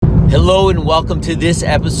Hello and welcome to this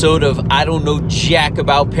episode of I Don't Know Jack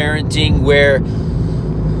About Parenting, where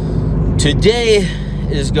today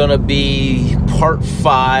is going to be part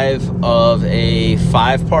 5 of a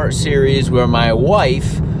 5-part series where my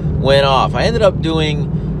wife went off. I ended up doing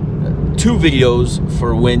 2 videos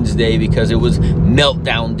for Wednesday because it was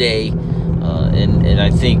meltdown day, and I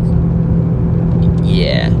think,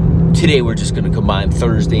 today we're just going to combine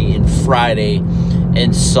Thursday and Friday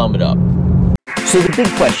and sum it up. So the big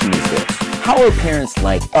question is this: how are parents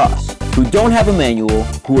like us, who don't have a manual,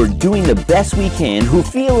 who are doing the best we can, who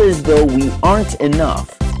feel as though we aren't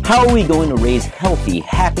enough, how are we going to raise healthy,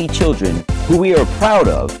 happy children who we are proud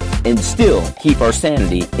of and still keep our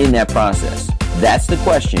sanity in that process? That's the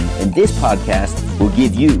question, and this podcast will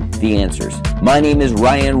give you the answers. My name is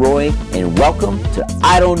Ryan Roy, and welcome to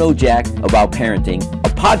I Don't Know Jack About Parenting, a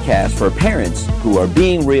podcast for parents who are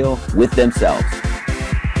being real with themselves.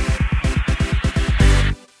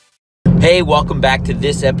 Hey, welcome back to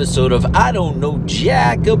this episode of I Don't Know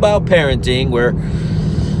Jack About Parenting, where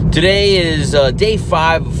today is day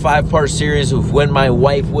 5 of a 5-part series of when my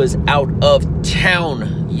wife was out of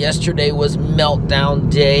town. Yesterday was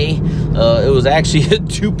meltdown day. It was actually a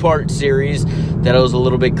 2-part series that I was a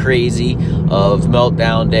little bit crazy of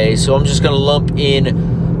meltdown day. So I'm just going to lump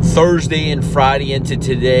in Thursday and Friday into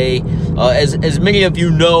today. As many of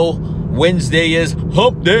you know, Wednesday is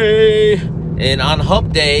hump day. And on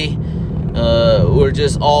hump day, we're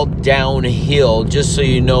just all downhill. Just so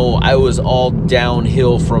you know, I was all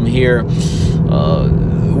downhill from here.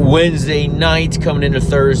 Wednesday night coming into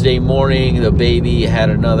Thursday morning, the baby had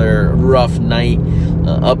another rough night.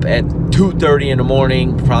 Up at 2:30 in the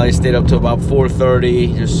morning, probably stayed up to about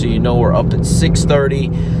 4:30. Just so you know, we're up at 6:30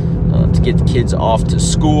 to get the kids off to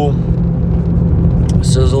school.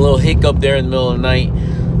 So there's a little hiccup there in the middle of the night.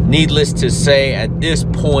 Needless to say, at this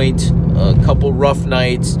point, a couple rough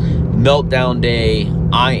nights, meltdown day,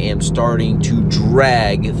 I am starting to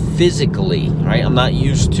drag physically, right? I'm not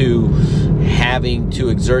used to having to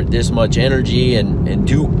exert this much energy and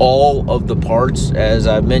do all of the parts. As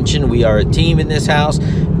I've mentioned, we are a team in this house.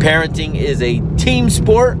 Parenting is a team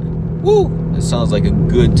sport. Woo! That sounds like a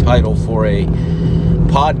good title for a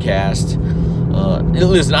podcast.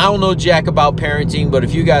 Listen, I don't know jack about parenting, but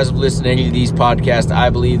if you guys have listened to any of these podcasts, I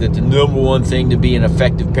believe that the number one thing to be an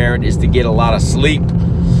effective parent is to get a lot of sleep.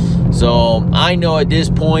 So I know at this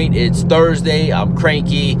point it's Thursday, I'm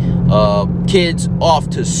cranky, kids off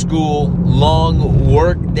to school, long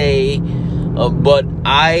work day, but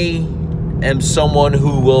I am someone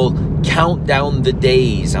who will count down the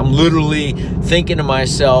days. I'm literally thinking to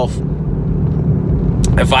myself,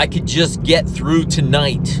 if I could just get through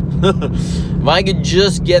tonight,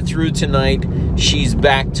 she's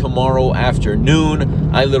back tomorrow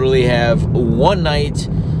afternoon. I literally have one night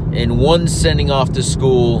and one sending off to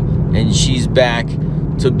school, and she's back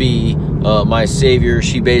to be my savior.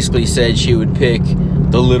 She basically said she would pick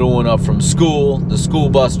the little one up from school. The school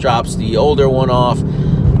bus drops the older one off.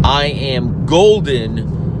 I am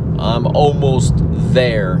golden. I'm almost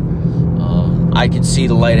there. I can see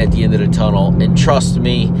the light at the end of the tunnel, and trust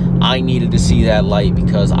me, I needed to see that light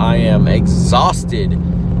because I am exhausted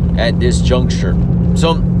at this juncture.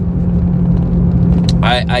 So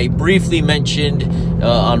I briefly mentioned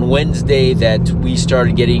on Wednesday that we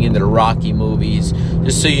started getting into the Rocky movies.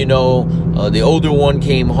 Just so you know, the older one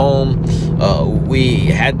came home. We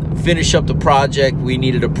had finished up the project. We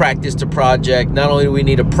needed to practice the project. Not only do we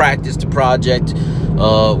need to practice the project,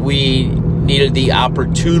 we needed the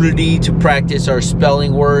opportunity to practice our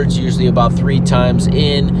spelling words, usually about 3 times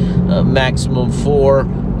in, maximum 4.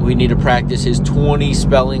 We need to practice his 20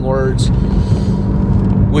 spelling words,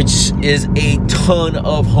 which is a ton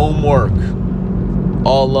of homework,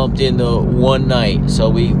 all lumped into one night.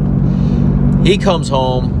 So he comes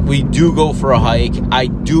home, we do go for a hike. I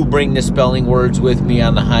do bring the spelling words with me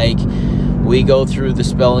on the hike. We go through the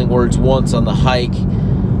spelling words once on the hike.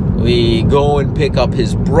 We go and pick up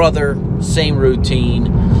his brother, same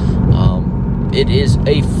routine. It is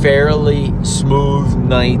a fairly smooth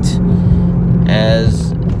night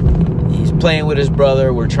as he's playing with his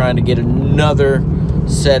brother. We're trying to get another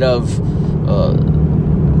set of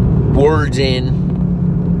words in.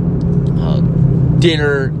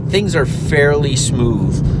 Dinner, things are fairly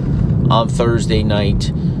smooth on Thursday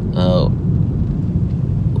night.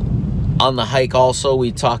 On the hike also,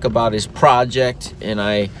 we talk about his project, and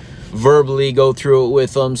I verbally go through it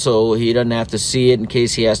with him so he doesn't have to see it in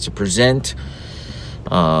case he has to present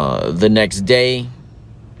the next day.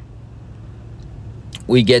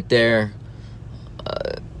 We get there.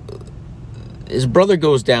 his brother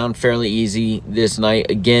goes down fairly easy this night.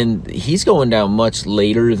 Again, he's going down much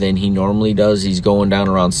later than he normally does. He's going down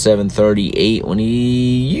around 7:30, 8, when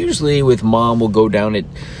he usually with mom will go down at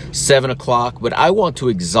 7 o'clock. But I want to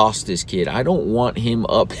exhaust this kid. I don't want him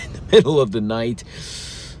up in the middle of the night.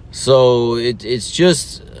 So it's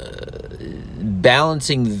just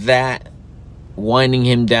balancing that, winding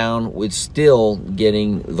him down with still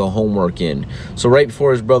getting the homework in. So right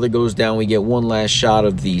before his brother goes down, we get one last shot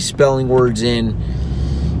of the spelling words in.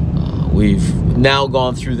 We've now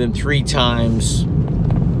gone through them 3 times.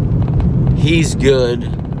 He's good.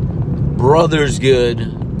 Brother's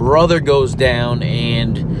good. Brother goes down,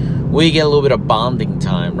 and we get a little bit of bonding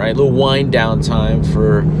time, right? A little wind down time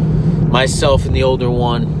for myself and the older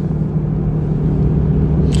one.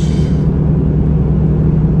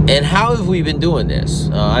 And how have we been doing this?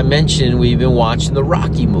 I mentioned we've been watching the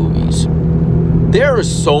Rocky movies. There are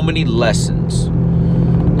so many lessons.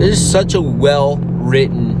 This is such a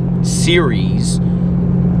well-written series.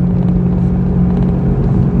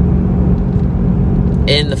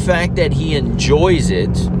 And the fact that he enjoys it.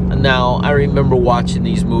 Now, I remember watching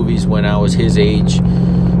these movies when I was his age.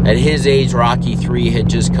 At his age, Rocky 3 had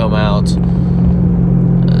just come out.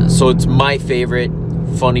 So it's my favorite.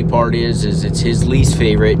 Funny part is it's his least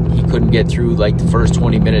favorite. He couldn't get through like the first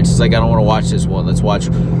 20 minutes. It's like, I don't want to watch this one. Let's watch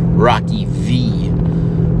Rocky V,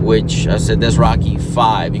 which I said, that's Rocky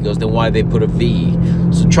 5. He goes, then why they put a V?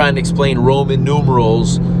 So trying to explain Roman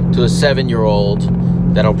numerals to a 7-year-old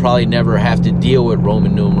that'll probably never have to deal with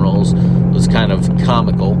Roman numerals was kind of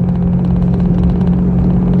comical.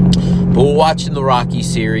 But we're watching the Rocky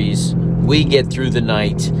series. We get through the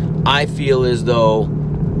night. I feel as though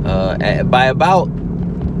by about,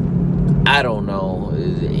 I don't know,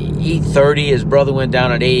 8:30, his brother went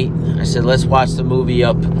down at 8. I said, let's watch the movie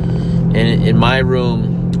up in my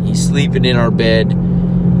room. He's sleeping in our bed.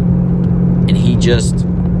 And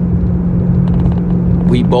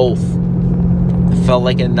we both felt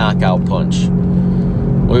like a knockout punch.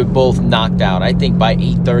 We were both knocked out. I think by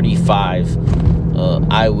 8:35,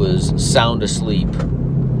 I was sound asleep.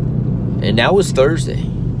 And that was Thursday.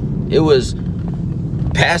 It was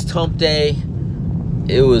past hump day.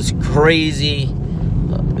 It was crazy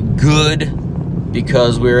good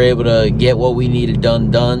because we were able to get what we needed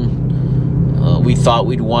done. We thought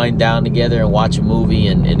we'd wind down together and watch a movie,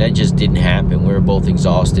 and that just didn't happen. We were both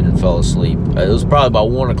exhausted and fell asleep. It was probably about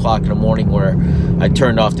 1 o'clock in the morning where I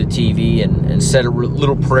turned off the TV and said a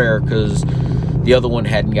little prayer because the other one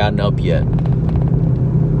hadn't gotten up yet.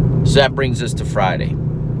 So that brings us to Friday.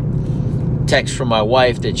 Text from my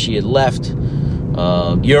wife that she had left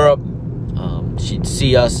Europe. She'd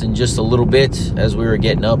see us in just a little bit. As we were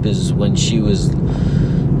getting up is when she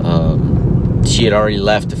had already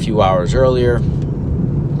left a few hours earlier.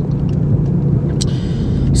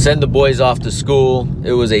 Send the boys off to school.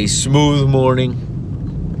 It was a smooth morning.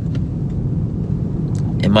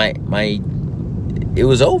 And it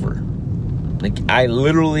was over. Like, I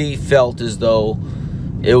literally felt as though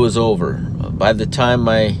it was over. By the time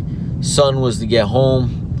my son was to get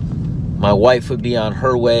home, my wife would be on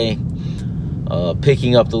her way,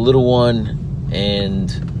 picking up the little one. And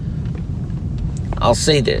I'll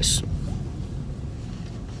say this.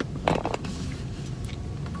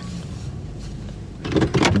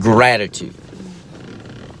 Gratitude.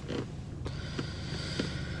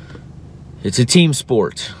 It's a team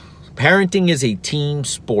sport. Parenting is a team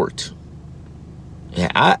sport. Yeah,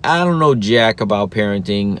 I don't know jack about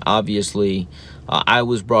parenting. Obviously, I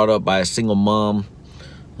was brought up by a single mom.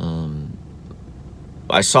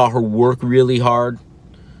 I saw her work really hard.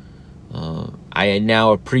 I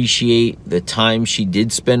now appreciate the time she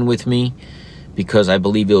did spend with me because I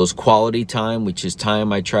believe it was quality time, which is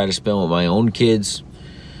time I try to spend with my own kids.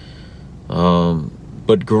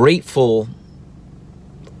 But grateful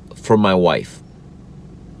for my wife.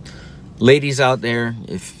 Ladies out there,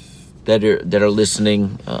 that are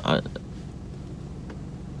listening,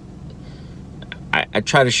 I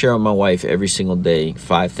try to share with my wife every single day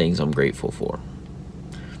 5 things I'm grateful for.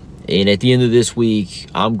 And at the end of this week,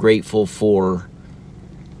 I'm grateful for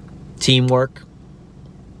teamwork.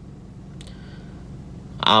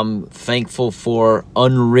 I'm thankful for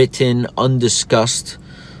unwritten, undiscussed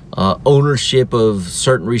ownership of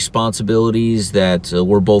certain responsibilities that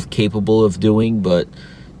we're both capable of doing, but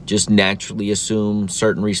just naturally assume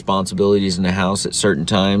certain responsibilities in the house at certain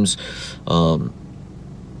times.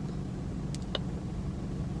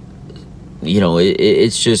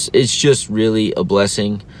 It's just really a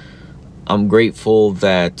blessing. I'm grateful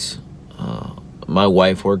that my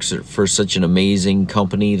wife works for such an amazing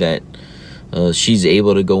company that she's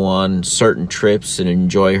able to go on certain trips and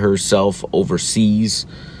enjoy herself overseas.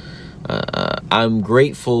 I'm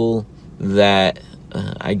grateful that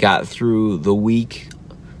I got through the week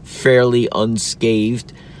fairly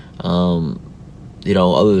unscathed.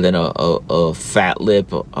 Other than a fat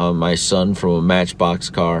lip on my son from a Matchbox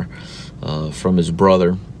car from his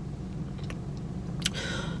brother.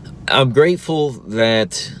 I'm grateful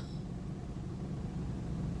that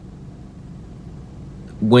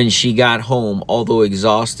when she got home, although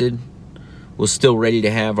exhausted, was still ready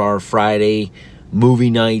to have our Friday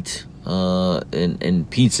movie night and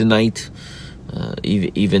pizza night,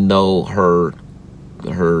 even though her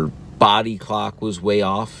body clock was way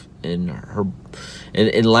off.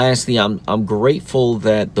 And lastly, I'm grateful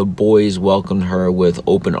that the boys welcomed her with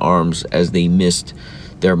open arms as they missed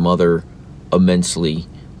their mother immensely.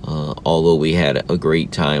 Although we had a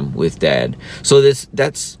great time with Dad. So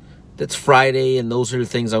that's Friday, and those are the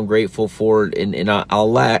things I'm grateful for. And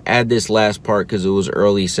I'll add this last part because it was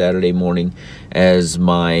early Saturday morning, as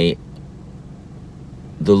the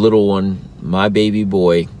little one, my baby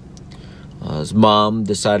boy, his mom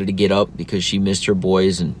decided to get up because she missed her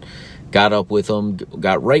boys and got up with them,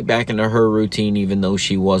 got right back into her routine even though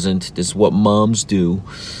she wasn't. This is what moms do.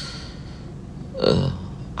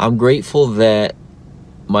 I'm grateful that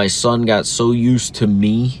my son got so used to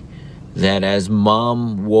me that as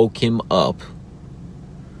Mom woke him up,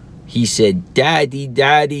 he said, "Daddy,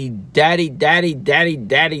 daddy, daddy, daddy, daddy,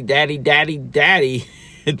 daddy, daddy, daddy, daddy."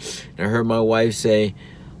 And I heard my wife say,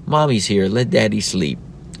 "Mommy's here, let Daddy sleep."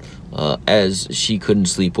 As she couldn't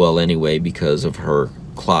sleep well anyway because of her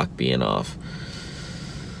clock being off.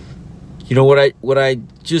 You know, what I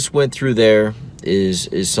just went through there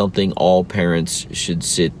is something all parents should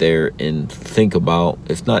sit there and think about,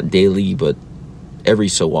 if not daily, but every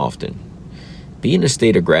so often. Be in a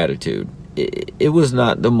state of gratitude. It was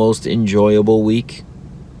not the most enjoyable week,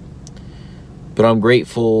 but I'm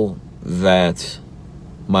grateful that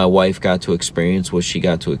my wife got to experience what she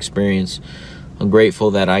got to experience. I'm grateful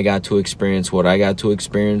that I got to experience what I got to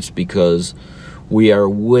experience, because we are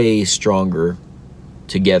way stronger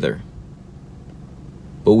together.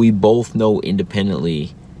 But we both know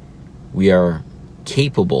independently we are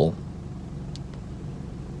capable,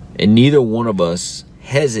 and neither one of us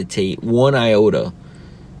hesitate one iota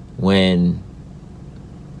when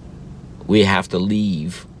we have to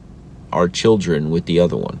leave our children with the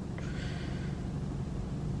other one.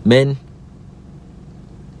 Men,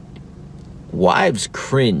 wives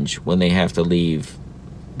cringe when they have to leave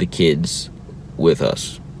the kids with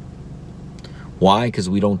us. Why? Because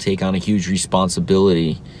we don't take on a huge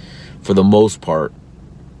responsibility for the most part.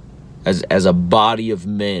 As a body of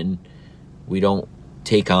men, we don't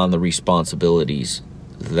take on the responsibilities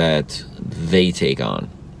that they take on.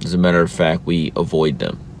 As a matter of fact, we avoid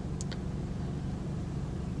them.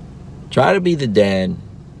 Try to be the dad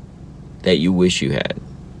that you wish you had.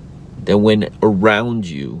 That when around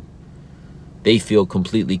you, they feel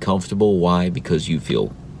completely comfortable. Why? Because you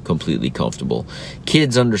feel completely comfortable.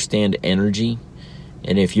 Kids understand energy,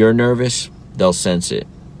 and if you're nervous, they'll sense it.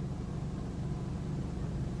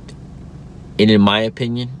 And in my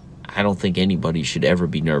opinion, I don't think anybody should ever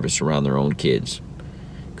be nervous around their own kids,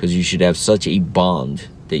 because you should have such a bond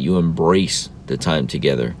that you embrace the time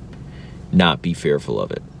together, not be fearful of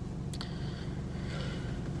it.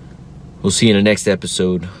 We'll see you in the next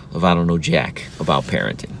episode of I Don't Know Jack about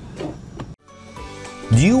parenting.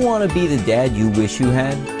 Do you want to be the dad you wish you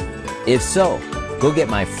had? If so, go get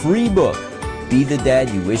my free book, Be the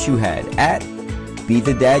Dad You Wish You Had, at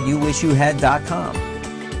BeTheDadYouWishYouHad.com.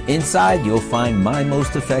 Inside, you'll find my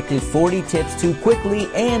most effective 40 tips to quickly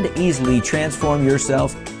and easily transform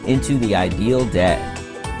yourself into the ideal dad.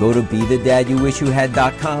 Go to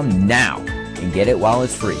BeTheDadYouWishYouHad.com now and get it while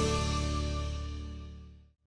it's free.